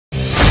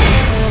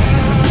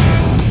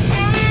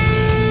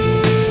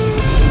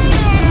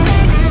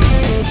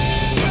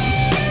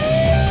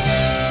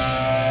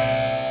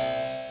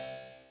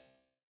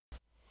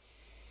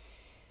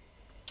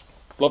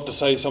love to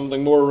say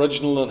something more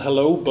original than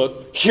hello,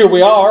 but here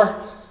we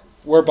are.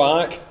 We're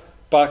back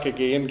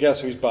again.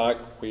 Guess who's back?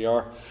 We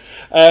are.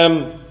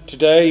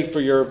 Today,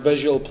 for your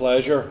visual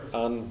pleasure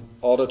and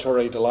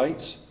auditory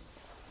delights,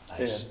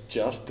 nice.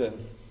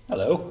 Justin.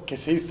 Hello.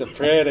 Because he's so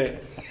pretty.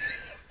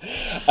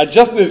 And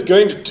Justin is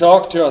going to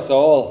talk to us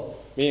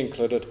all, me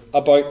included,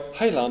 about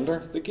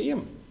Highlander, the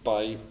game,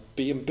 by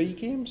B&B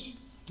Games.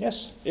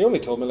 Yes. He only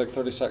told me like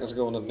 30 seconds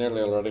ago and I'd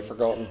nearly already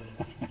forgotten.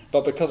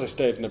 But because I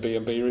stayed in a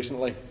B&B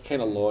recently,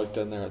 kind of logged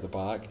in there at the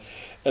back.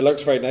 It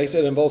looks very nice.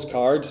 It involves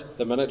cards.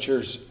 The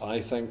miniatures, I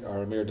think,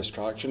 are a mere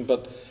distraction.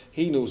 But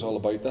he knows all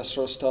about this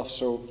sort of stuff,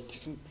 so you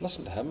can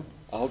listen to him.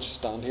 I'll just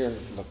stand here and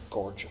look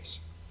gorgeous.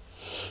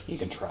 You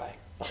can try.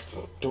 I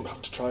don't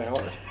have to try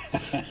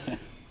hard.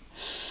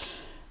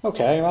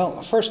 Okay,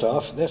 well, first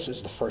off, this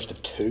is the first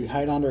of 2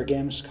 Highlander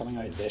games coming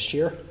out this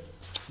year.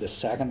 The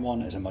second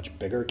one is a much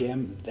bigger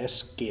game.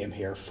 This game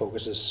here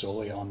focuses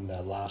solely on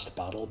the last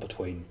battle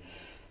between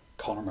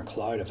Conor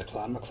MacLeod of the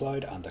Clan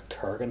MacLeod and the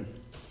Kurgan.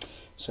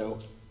 So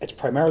it's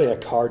primarily a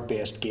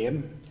card-based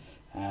game,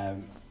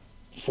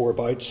 4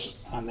 bouts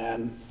and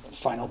then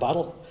final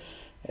battle.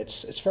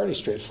 It's fairly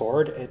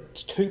straightforward.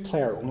 It's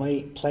 2-player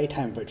only,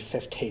 playtime about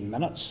 15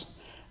 minutes,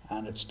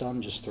 and it's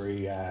done just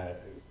through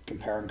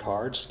comparing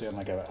cards, doing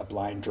like a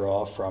blind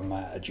draw from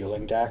a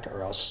dueling deck,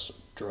 or else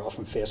draw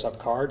from face-up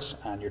cards,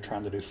 and you're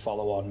trying to do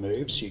follow-on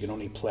moves. So you can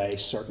only play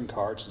certain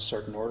cards in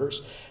certain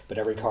orders, but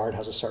every card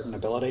has a certain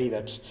ability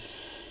that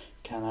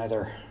can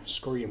either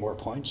score you more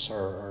points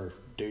or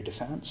do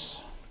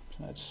defense.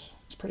 So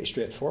it's pretty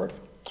straightforward.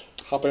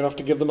 Happy enough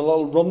to give them a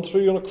little run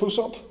through on a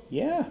close-up?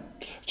 Yeah.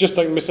 Just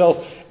thinking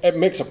myself, it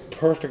makes a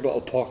perfect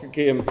little pocket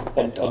game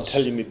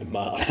until you need the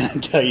mat.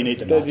 Until you need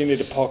the mat. Then you need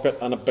a pocket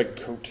and a big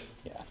coat.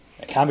 Yeah.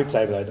 It can be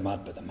played without the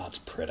mat, but the mat's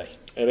pretty.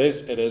 It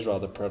is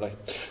rather pretty.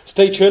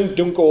 Stay tuned,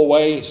 don't go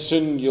away.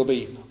 Soon you'll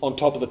be on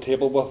top of the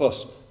table with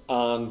us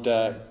and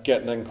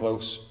getting in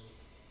close.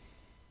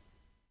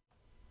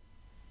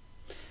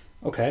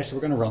 Okay, so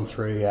we're going to run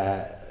through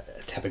a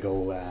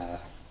typical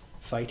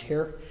fight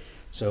here.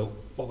 So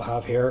what we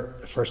have here,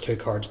 the first 2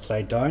 cards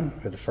played down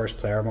with the first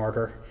player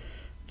marker,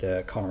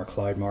 the Conor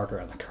MacLeod marker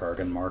and the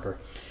Kurgan marker.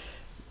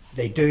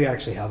 They do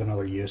actually have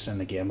another use in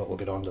the game, but we'll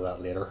get on to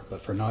that later.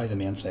 But for now, the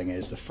main thing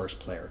is the first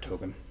player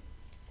token.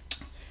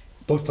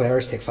 Both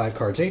players take 5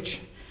 cards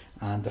each,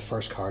 and the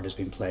first card has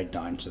been played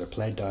down. So they're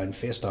played down,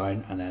 face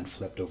down, and then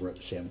flipped over at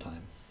the same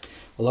time.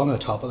 Along the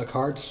top of the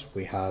cards,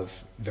 we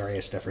have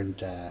various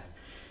different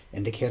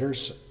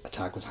indicators: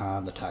 attack with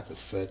hand, attack with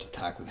foot,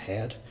 attack with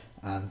head,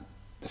 and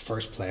the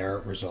first player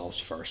resolves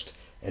first.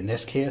 In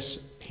this case,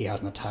 he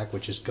has an attack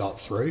which has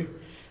got through,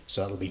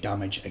 so it'll be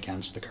damage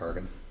against the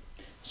Kurgan.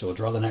 So we'll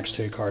draw the next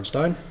 2 cards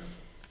down.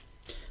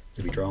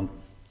 They'll be drawn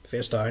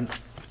face down,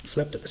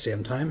 flipped at the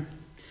same time.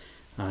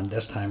 And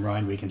this time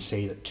round we can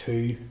see that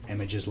 2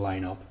 images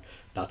line up.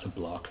 That's a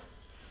block.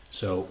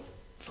 So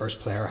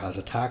first player has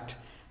attacked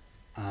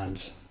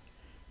and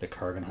the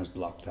Kurgan has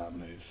blocked that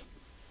move.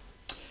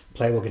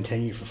 Play will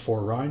continue for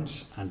 4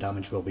 rounds and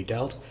damage will be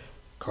dealt.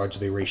 Cards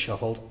will be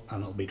reshuffled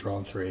and it'll be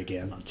drawn through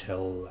again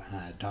until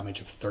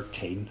damage of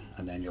 13,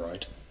 and then you're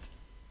out.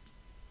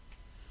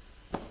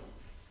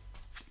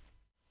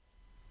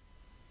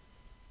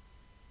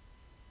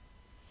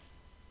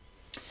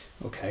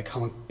 Okay,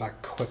 coming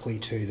back quickly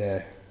to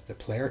the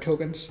player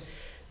tokens,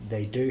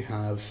 they do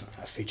have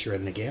a feature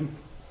in the game.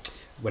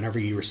 Whenever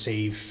you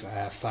receive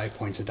 5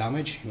 points of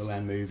damage, you'll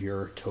then move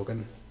your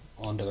token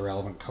onto the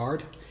relevant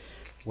card.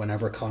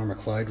 Whenever Conor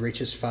MacLeod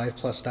reaches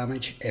 5+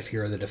 damage, if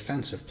you're the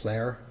defensive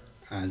player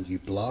and you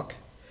block,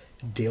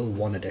 deal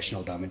 1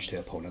 additional damage to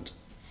opponent.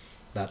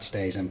 That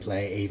stays in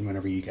play even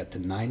whenever you get to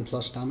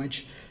 9+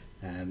 damage.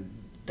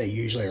 They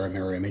usually are a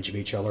mirror image of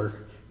each other.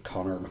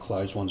 Conor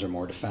MacLeod's ones are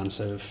more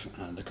defensive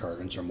and the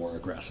Kurgan's are more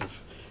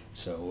aggressive.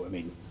 So, I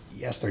mean,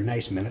 yes, they're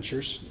nice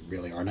miniatures,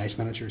 really are nice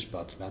miniatures,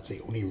 but that's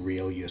the only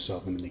real use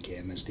of them in the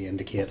game, is to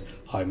indicate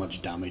how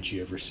much damage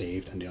you have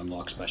received and to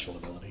unlock special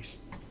abilities.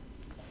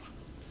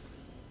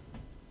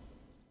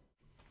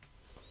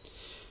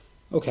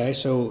 Okay,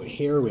 so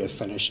here we have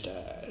finished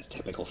a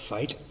typical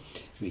fight.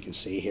 We can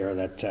see here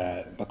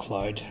that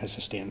MacLeod has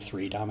sustained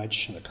 3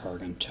 damage and the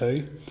Kurgan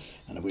 2.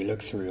 And if we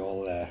look through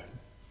all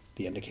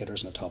the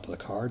indicators on the top of the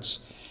cards,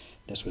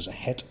 this was a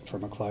hit for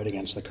MacLeod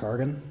against the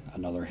Kurgan,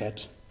 another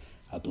hit,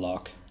 a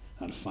block,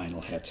 and a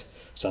final hit.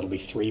 So that'll be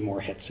 3 more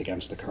hits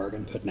against the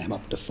Kurgan, putting him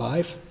up to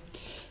 5.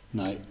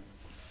 Now,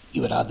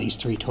 you would add these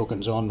 3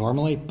 tokens on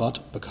normally,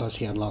 but because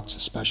he unlocks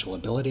a special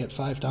ability at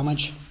 5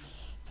 damage,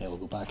 they will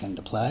go back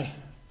into play.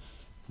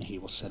 And he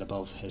will sit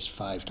above his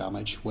 5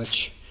 damage,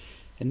 which,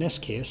 in this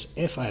case,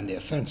 if I am the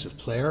offensive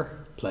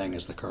player playing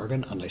as the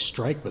Kurgan and I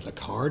strike with a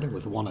card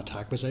with 1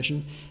 attack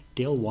position,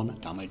 deal 1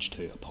 damage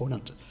to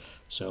opponent.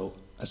 So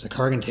as the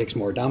Kurgan takes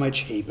more damage,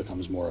 he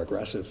becomes more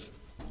aggressive.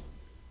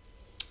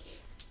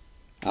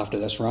 After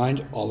this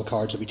round, all the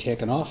cards will be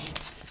taken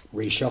off,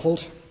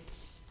 reshuffled,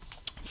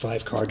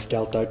 5 cards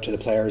dealt out to the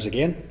players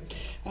again,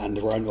 and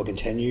the round will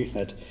continue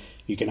that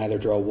You can either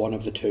draw one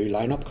of the 2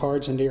 lineup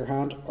cards into your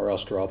hand, or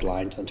else draw a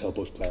blind until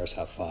both players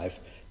have 5.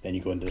 Then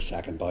you go into the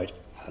second bout,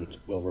 and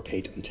will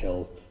repeat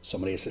until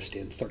somebody has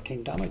sustained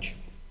 13 damage.